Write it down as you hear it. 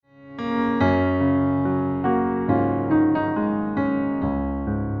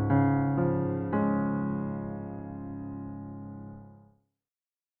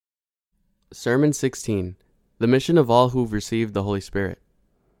Sermon 16. The mission of all who've received the Holy Spirit.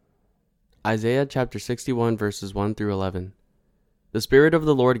 Isaiah chapter 61 verses 1 through 11. The Spirit of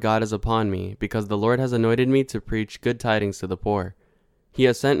the Lord God is upon me, because the Lord has anointed me to preach good tidings to the poor. He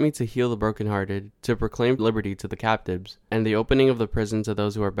has sent me to heal the brokenhearted, to proclaim liberty to the captives, and the opening of the prison to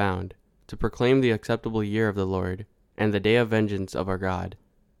those who are bound, to proclaim the acceptable year of the Lord, and the day of vengeance of our God,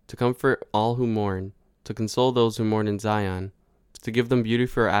 to comfort all who mourn, to console those who mourn in Zion, to give them beauty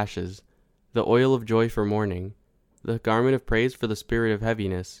for ashes, the oil of joy for mourning, the garment of praise for the spirit of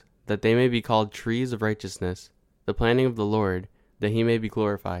heaviness, that they may be called trees of righteousness, the planting of the Lord, that he may be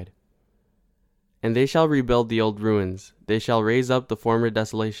glorified. And they shall rebuild the old ruins, they shall raise up the former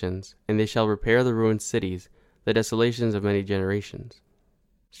desolations, and they shall repair the ruined cities, the desolations of many generations.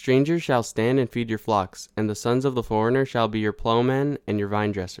 Strangers shall stand and feed your flocks, and the sons of the foreigner shall be your plowmen and your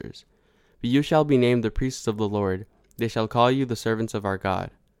vine dressers. But you shall be named the priests of the Lord, they shall call you the servants of our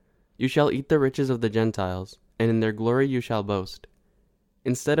God. You shall eat the riches of the Gentiles, and in their glory you shall boast.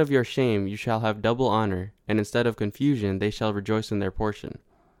 Instead of your shame you shall have double honor, and instead of confusion they shall rejoice in their portion.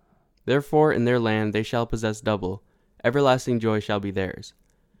 Therefore in their land they shall possess double, everlasting joy shall be theirs.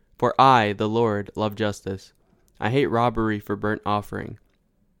 For I, the Lord, love justice. I hate robbery for burnt offering.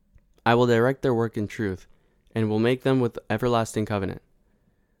 I will direct their work in truth, and will make them with everlasting covenant.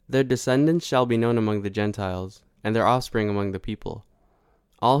 Their descendants shall be known among the Gentiles, and their offspring among the people.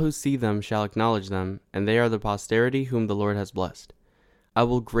 All who see them shall acknowledge them, and they are the posterity whom the Lord has blessed. I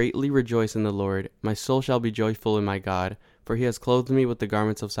will greatly rejoice in the Lord, my soul shall be joyful in my God, for he has clothed me with the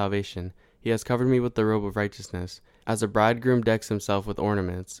garments of salvation, he has covered me with the robe of righteousness, as a bridegroom decks himself with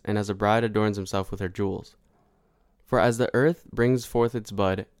ornaments, and as a bride adorns himself with her jewels. For as the earth brings forth its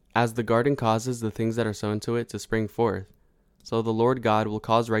bud, as the garden causes the things that are sown to it to spring forth, so the Lord God will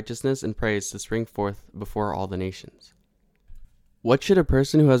cause righteousness and praise to spring forth before all the nations. What should a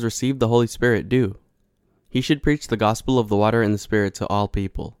person who has received the Holy Spirit do? He should preach the gospel of the water and the Spirit to all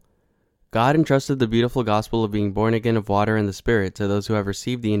people. God entrusted the beautiful gospel of being born again of water and the Spirit to those who have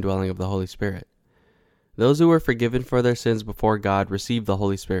received the indwelling of the Holy Spirit. Those who were forgiven for their sins before God received the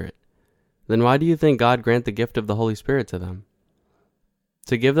Holy Spirit. Then why do you think God grant the gift of the Holy Spirit to them?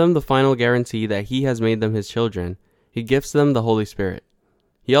 To give them the final guarantee that he has made them his children, he gifts them the Holy Spirit.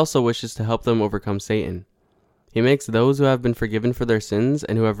 He also wishes to help them overcome Satan. He makes those who have been forgiven for their sins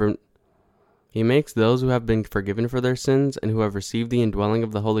and who have received the indwelling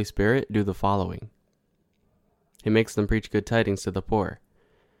of the Holy Spirit do the following. He makes them preach good tidings to the poor.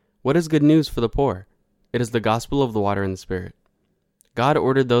 What is good news for the poor? It is the gospel of the water and the Spirit. God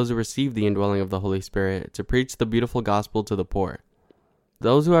ordered those who received the indwelling of the Holy Spirit to preach the beautiful gospel to the poor.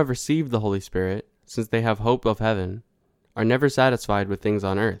 Those who have received the Holy Spirit, since they have hope of heaven, are never satisfied with things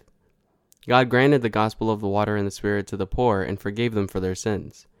on earth. God granted the gospel of the water and the Spirit to the poor and forgave them for their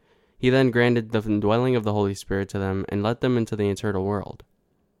sins. He then granted the indwelling of the Holy Spirit to them and let them into the eternal world.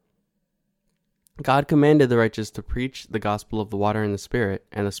 God commanded the righteous to preach the gospel of the water and the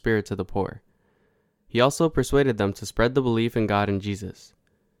Spirit to the poor. He also persuaded them to spread the belief in God and Jesus.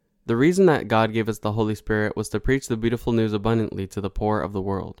 The reason that God gave us the Holy Spirit was to preach the beautiful news abundantly to the poor of the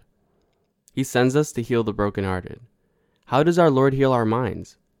world. He sends us to heal the brokenhearted. How does our Lord heal our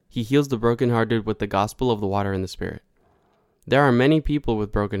minds? He heals the brokenhearted with the gospel of the water and the Spirit. There are many people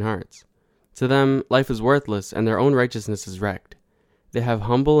with broken hearts. To them, life is worthless and their own righteousness is wrecked. They have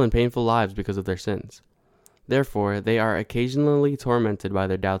humble and painful lives because of their sins. Therefore, they are occasionally tormented by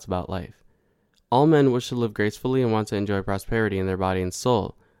their doubts about life. All men wish to live gracefully and want to enjoy prosperity in their body and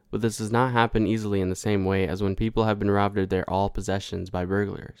soul, but this does not happen easily in the same way as when people have been robbed of their all possessions by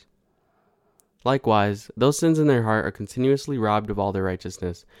burglars. Likewise, those sins in their heart are continuously robbed of all their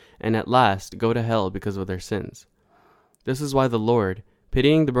righteousness, and at last go to hell because of their sins. This is why the Lord,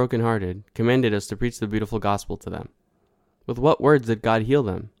 pitying the brokenhearted, commanded us to preach the beautiful gospel to them. With what words did God heal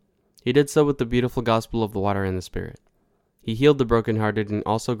them? He did so with the beautiful gospel of the water and the Spirit. He healed the brokenhearted and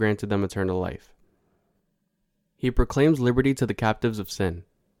also granted them eternal life. He proclaims liberty to the captives of sin.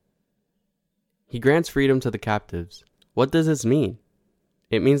 He grants freedom to the captives. What does this mean?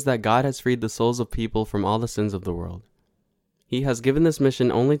 It means that God has freed the souls of people from all the sins of the world. He has given this mission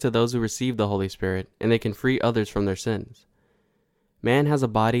only to those who receive the Holy Spirit, and they can free others from their sins. Man has a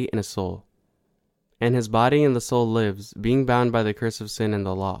body and a soul, and his body and the soul lives, being bound by the curse of sin and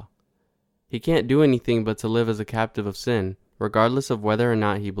the law. He can't do anything but to live as a captive of sin, regardless of whether or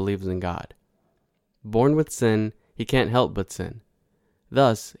not he believes in God. Born with sin, he can't help but sin.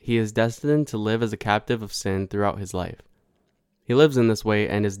 Thus, he is destined to live as a captive of sin throughout his life. He lives in this way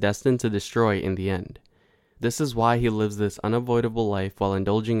and is destined to destroy in the end. This is why he lives this unavoidable life while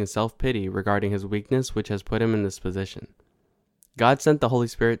indulging in self-pity regarding his weakness which has put him in this position. God sent the Holy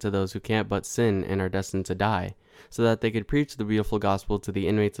Spirit to those who can't but sin and are destined to die, so that they could preach the beautiful gospel to the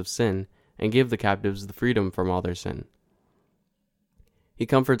inmates of sin and give the captives the freedom from all their sin. He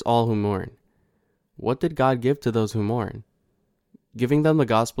comforts all who mourn. What did God give to those who mourn? Giving them the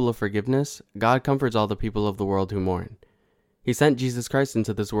gospel of forgiveness, God comforts all the people of the world who mourn. He sent Jesus Christ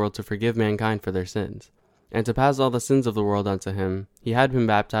into this world to forgive mankind for their sins, and to pass all the sins of the world onto him. He had been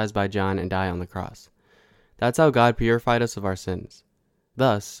baptized by John and died on the cross. That's how God purified us of our sins.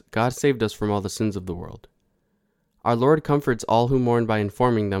 Thus, God saved us from all the sins of the world. Our Lord comforts all who mourn by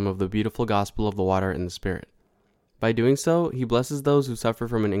informing them of the beautiful gospel of the water and the Spirit. By doing so, he blesses those who suffer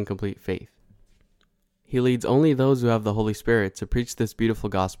from an incomplete faith. He leads only those who have the Holy Spirit to preach this beautiful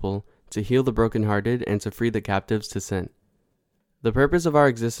gospel, to heal the brokenhearted, and to free the captives to sin. The purpose of our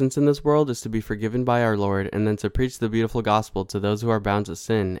existence in this world is to be forgiven by our Lord and then to preach the beautiful gospel to those who are bound to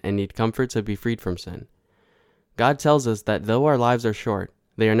sin and need comfort to be freed from sin. God tells us that though our lives are short,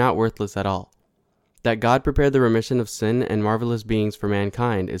 they are not worthless at all. That God prepared the remission of sin and marvelous beings for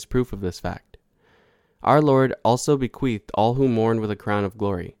mankind is proof of this fact. Our Lord also bequeathed all who mourn with a crown of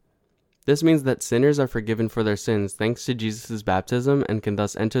glory. This means that sinners are forgiven for their sins thanks to Jesus' baptism and can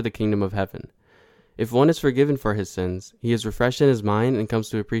thus enter the kingdom of heaven. If one is forgiven for his sins, he is refreshed in his mind and comes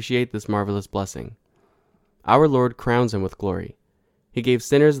to appreciate this marvelous blessing. Our Lord crowns him with glory. He gave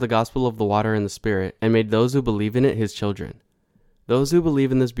sinners the gospel of the water and the Spirit and made those who believe in it his children. Those who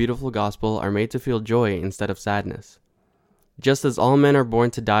believe in this beautiful gospel are made to feel joy instead of sadness. Just as all men are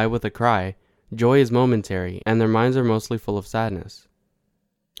born to die with a cry, joy is momentary and their minds are mostly full of sadness.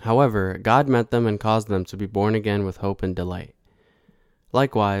 However, God met them and caused them to be born again with hope and delight.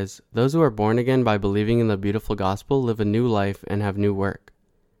 Likewise, those who are born again by believing in the beautiful gospel live a new life and have new work.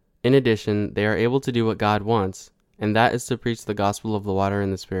 In addition, they are able to do what God wants, and that is to preach the gospel of the water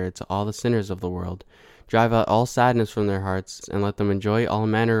and the Spirit to all the sinners of the world, drive out all sadness from their hearts, and let them enjoy all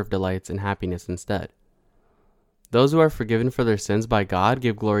manner of delights and happiness instead. Those who are forgiven for their sins by God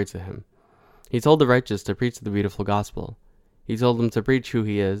give glory to him. He told the righteous to preach the beautiful gospel. He told them to preach who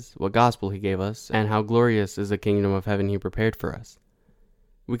he is, what gospel he gave us, and how glorious is the kingdom of heaven he prepared for us.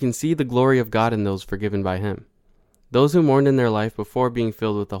 We can see the glory of God in those forgiven by him. Those who mourned in their life before being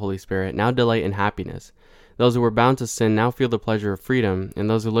filled with the Holy Spirit now delight in happiness. Those who were bound to sin now feel the pleasure of freedom, and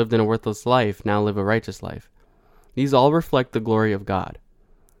those who lived in a worthless life now live a righteous life. These all reflect the glory of God.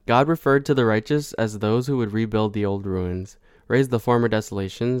 God referred to the righteous as those who would rebuild the old ruins, raise the former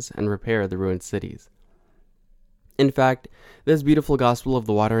desolations, and repair the ruined cities. In fact, this beautiful gospel of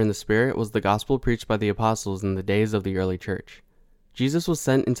the water and the Spirit was the gospel preached by the apostles in the days of the early church. Jesus was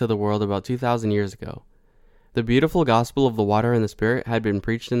sent into the world about 2,000 years ago. The beautiful gospel of the water and the Spirit had been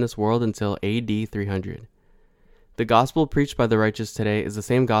preached in this world until AD 300. The gospel preached by the righteous today is the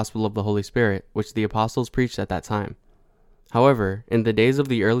same gospel of the Holy Spirit, which the apostles preached at that time. However, in the days of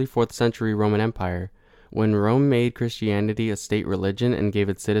the early 4th century Roman Empire, when Rome made Christianity a state religion and gave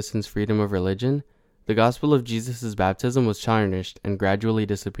its citizens freedom of religion, the gospel of Jesus' baptism was tarnished and gradually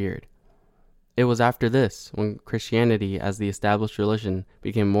disappeared. It was after this, when Christianity as the established religion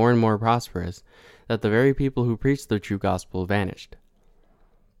became more and more prosperous, that the very people who preached the true gospel vanished.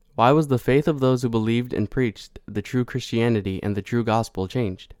 Why was the faith of those who believed and preached the true Christianity and the true gospel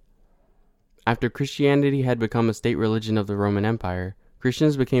changed? After Christianity had become a state religion of the Roman Empire,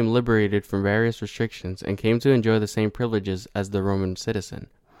 Christians became liberated from various restrictions and came to enjoy the same privileges as the Roman citizen.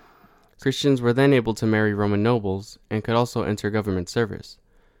 Christians were then able to marry Roman nobles and could also enter government service.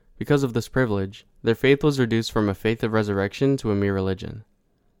 Because of this privilege, their faith was reduced from a faith of resurrection to a mere religion.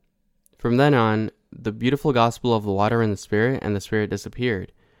 From then on, the beautiful gospel of the water and the Spirit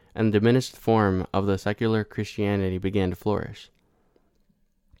disappeared, and the diminished form of the secular Christianity began to flourish.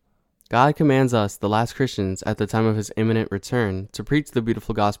 God commands us, the last Christians, at the time of his imminent return, to preach the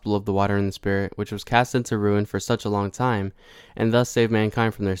beautiful gospel of the water and the Spirit, which was cast into ruin for such a long time, and thus save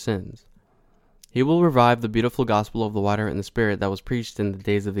mankind from their sins. He will revive the beautiful gospel of the water and the Spirit that was preached in the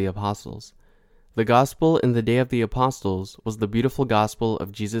days of the apostles. The gospel in the day of the apostles was the beautiful gospel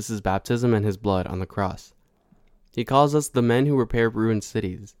of Jesus' baptism and his blood on the cross. He calls us the men who repair ruined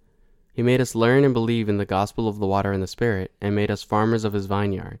cities. He made us learn and believe in the gospel of the water and the Spirit, and made us farmers of his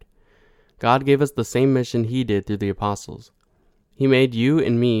vineyard. God gave us the same mission he did through the apostles. He made you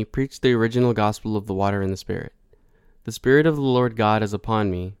and me preach the original gospel of the water and the Spirit. The Spirit of the Lord God is upon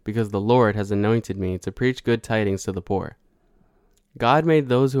me, because the Lord has anointed me to preach good tidings to the poor. God made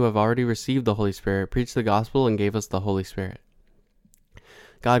those who have already received the Holy Spirit preach the gospel and gave us the Holy Spirit.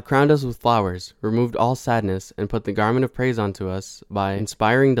 God crowned us with flowers, removed all sadness, and put the garment of praise onto us by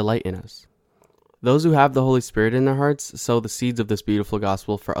inspiring delight in us. Those who have the Holy Spirit in their hearts sow the seeds of this beautiful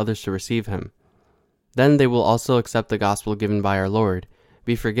gospel for others to receive him. Then they will also accept the gospel given by our Lord,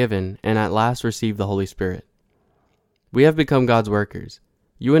 be forgiven, and at last receive the Holy Spirit. We have become God's workers.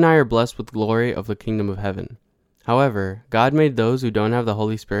 You and I are blessed with glory of the kingdom of heaven. However, God made those who don't have the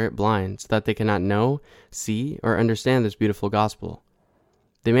Holy Spirit blind so that they cannot know, see, or understand this beautiful gospel.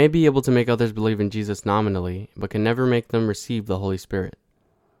 They may be able to make others believe in Jesus nominally, but can never make them receive the Holy Spirit.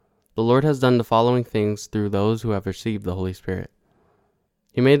 The Lord has done the following things through those who have received the Holy Spirit.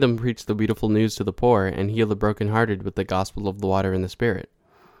 He made them preach the beautiful news to the poor and heal the brokenhearted with the gospel of the water and the Spirit.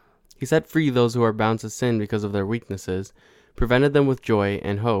 He set free those who are bound to sin because of their weaknesses, prevented them with joy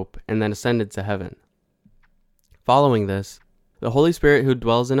and hope, and then ascended to heaven. Following this, the Holy Spirit who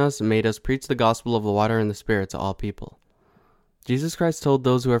dwells in us made us preach the gospel of the water and the Spirit to all people. Jesus Christ told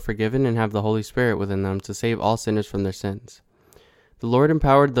those who are forgiven and have the Holy Spirit within them to save all sinners from their sins. The Lord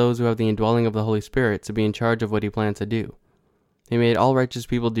empowered those who have the indwelling of the Holy Spirit to be in charge of what he planned to do. He made all righteous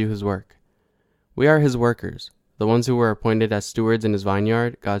people do his work. We are his workers, the ones who were appointed as stewards in his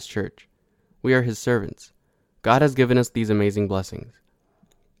vineyard, God's church. We are his servants. God has given us these amazing blessings.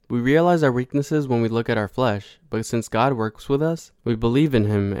 We realize our weaknesses when we look at our flesh, but since God works with us, we believe in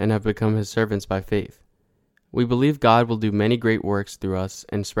him and have become his servants by faith. We believe God will do many great works through us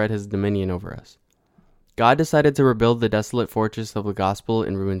and spread his dominion over us. God decided to rebuild the desolate fortress of the gospel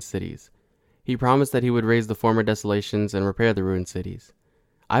in ruined cities. He promised that he would raise the former desolations and repair the ruined cities.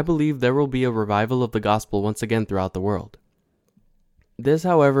 I believe there will be a revival of the gospel once again throughout the world. This,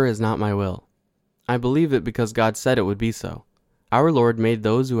 however, is not my will. I believe it because God said it would be so. Our Lord made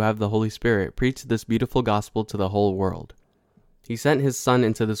those who have the Holy Spirit preach this beautiful gospel to the whole world. He sent his Son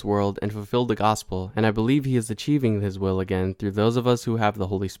into this world and fulfilled the gospel, and I believe he is achieving his will again through those of us who have the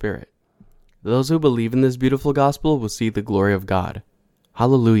Holy Spirit. Those who believe in this beautiful gospel will see the glory of God.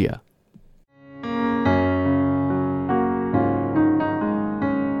 Hallelujah.